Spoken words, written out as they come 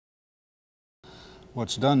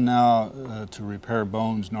What's done now to repair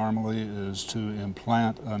bones normally is to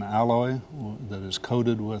implant an alloy that is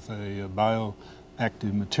coated with a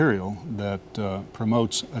bioactive material that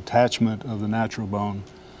promotes attachment of the natural bone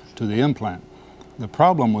to the implant. The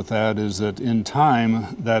problem with that is that in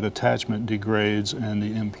time that attachment degrades and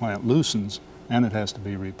the implant loosens and it has to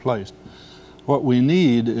be replaced. What we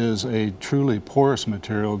need is a truly porous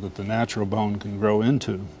material that the natural bone can grow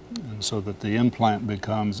into, and so that the implant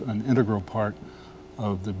becomes an integral part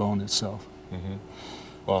of the bone itself. Mm-hmm.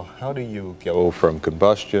 Well, how do you go from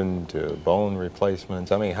combustion to bone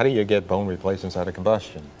replacements? I mean, how do you get bone replacements out of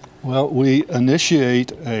combustion? Well, we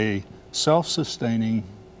initiate a self-sustaining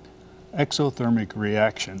exothermic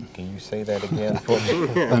reaction. Can you say that again for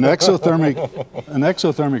me? An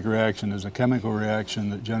exothermic reaction is a chemical reaction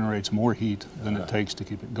that generates more heat than it takes to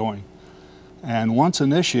keep it going. And once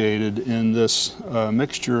initiated in this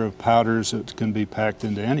mixture of powders that can be packed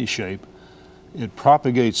into any shape, it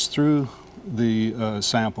propagates through the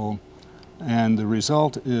sample, and the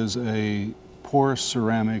result is a porous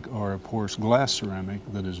ceramic or a porous glass ceramic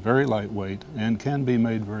that is very lightweight and can be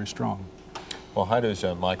made very strong. Well, how does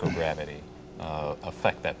microgravity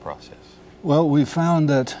affect that process? Well, we found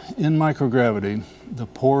that in microgravity, the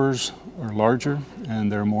pores are larger and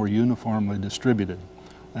they're more uniformly distributed.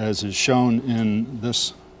 As is shown in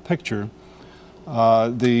this picture,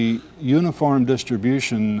 the uniform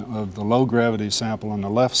distribution of the low gravity sample on the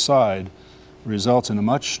left side results in a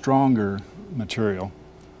much stronger material.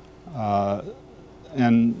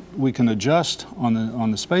 And we can adjust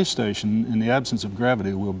on the space station. In the absence of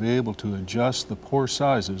gravity, we'll be able to adjust the pore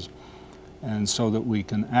sizes, and so that we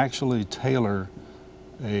can actually tailor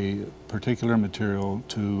a particular material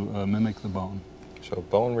to mimic the bone. So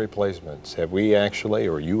bone replacements, have we actually,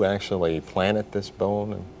 or you actually planted this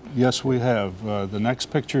bone? Yes, we have. The next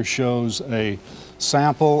picture shows a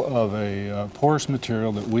sample of a porous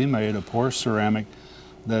material that we made, a porous ceramic,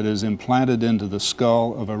 that is implanted into the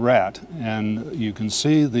skull of a rat. And you can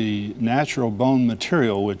see the natural bone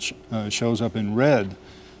material, which shows up in red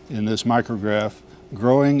in this micrograph,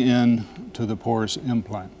 growing into the porous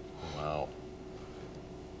implant. Wow.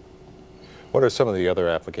 What are some of the other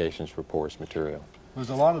applications for porous material? There's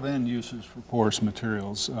a lot of end uses for porous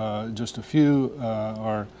materials. Just a few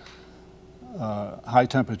are high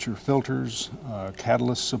temperature filters,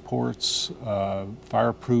 catalyst supports,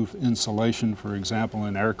 fireproof insulation, for example,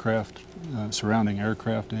 in aircraft, surrounding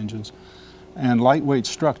aircraft engines, and lightweight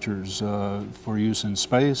structures for use in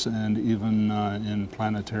space and even in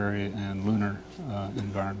planetary and lunar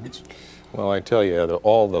environments. Well, I tell you,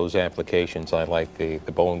 all those applications, I like the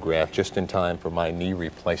bone graft just in time for my knee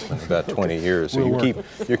replacement in about 20 years. So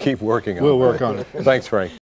you keep working on it. We'll work on it. Thanks, Frank.